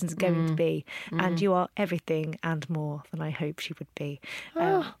that person's going to be, and you are everything and more than I hoped you would be.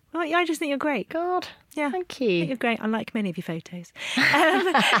 I just think you're great. God, thank you. I think you're great, unlike many of your photos.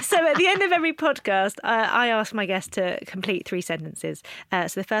 So at the end of every podcast, I ask my guests to complete 3 sentences. So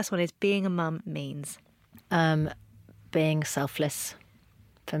the first one is, being a mum means? Being selfless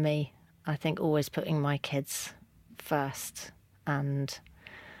for me. I think always putting my kids first, and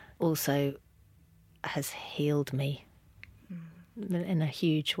also has healed me in a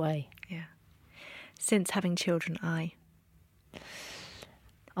huge way. Yeah. Since having children,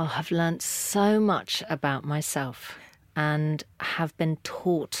 I've learnt so much about myself and have been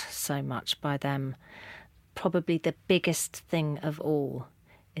taught so much by them. Probably the biggest thing of all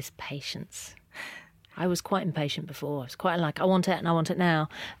is patience. I was quite impatient before. I was quite like, I want it and I want it now,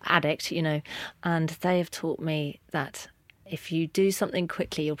 addict, you know. And they have taught me that if you do something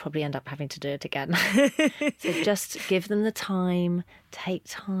quickly, you'll probably end up having to do it again. So just give them the time, take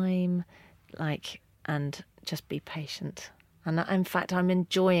time, and just be patient. And in fact, I'm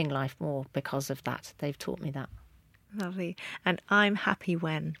enjoying life more because of that. They've taught me that. Lovely. And I'm happy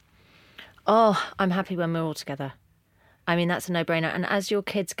when? Oh, I'm happy when we're all together. I mean, that's a no-brainer. And as your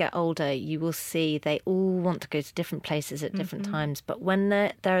kids get older, you will see they all want to go to different places at different times. But when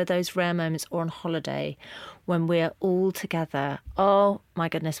there are those rare moments, or on holiday, when we're all together, oh my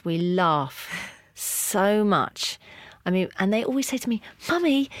goodness, we laugh so much. I mean, and they always say to me,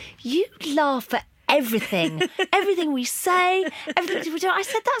 Mummy, you laugh at everything we say, everything we do. I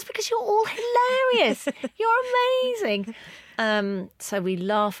said, that's because you're all hilarious. You're amazing. So we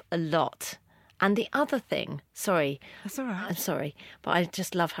laugh a lot. And the other thing, sorry. That's all right. I'm sorry, but I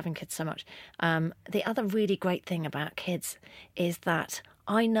just love having kids so much. The other really great thing about kids is that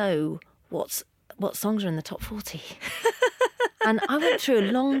I know what songs are in the top 40. And I went through a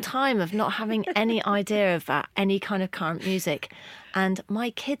long time of not having any idea about any kind of current music. And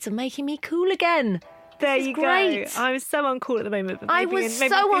my kids are making me cool again. There This is you great. go. I'm so uncool at the moment. But I maybe was in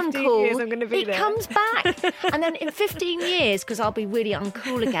so 15 uncool. years I'm going to be it there. comes back. And then in 15 years, because I'll be really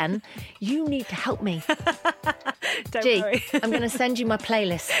uncool again, you need to help me. Don't Gee, worry. I'm going to send you my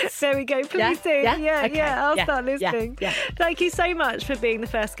playlists. There we go. Please Yeah? do. Yeah? Yeah, Okay. I'll Yeah. start Yeah. listening. Yeah. Thank you so much for being the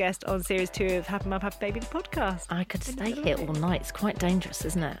first guest on Series 2 of Happy Mum, Happy Baby, the podcast. I could stay here all night. It's quite dangerous,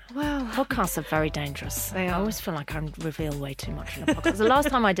 isn't it? Wow. Podcasts are very dangerous. They I are. always feel like I reveal way too much in a podcast. The last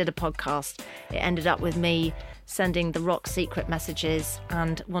time I did a podcast, it ended up with me sending The Rock secret messages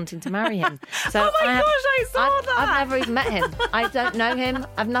and wanting to marry him. So Oh my gosh, I saw that. I've never even met him. I don't know him.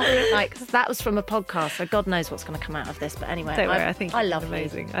 I've nothing like that was from a podcast. So God knows what's going to come out of this. But anyway, Don't worry, I think I it's love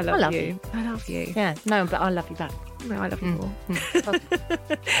amazing. you. I love you. you. I love you. Yeah, no, but I love you back. No, I love you more.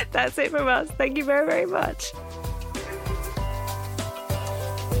 That's it from us. Thank you very, very much.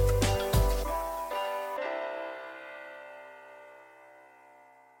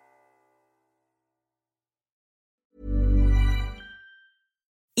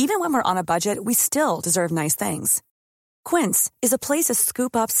 Even when we're on a budget, we still deserve nice things. Quince is a place to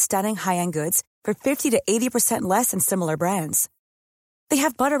scoop up stunning high-end goods for 50 to 80% less than similar brands. They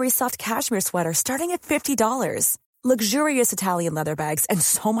have buttery soft cashmere sweaters starting at $50, luxurious Italian leather bags, and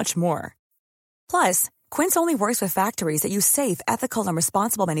so much more. Plus, Quince only works with factories that use safe, ethical, and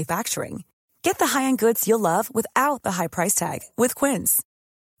responsible manufacturing. Get the high-end goods you'll love without the high price tag with Quince.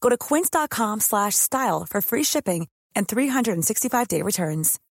 Go to quince.com/style for free shipping and 365-day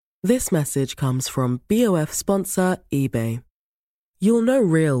returns. This message comes from BOF sponsor eBay. You'll know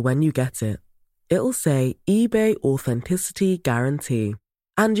real when you get it. It'll say eBay Authenticity Guarantee.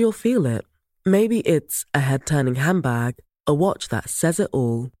 And you'll feel it. Maybe it's a head-turning handbag, a watch that says it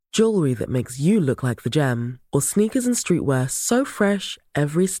all, jewelry that makes you look like the gem, or sneakers and streetwear so fresh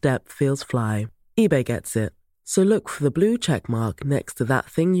every step feels fly. eBay gets it. So look for the blue check mark next to that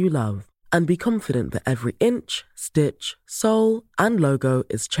thing you love. And be confident that every inch, stitch, sole, and logo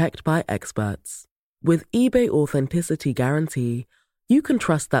is checked by experts. With eBay Authenticity Guarantee, you can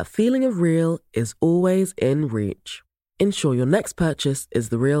trust that feeling of real is always in reach. Ensure your next purchase is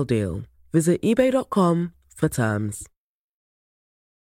the real deal. Visit eBay.com for terms.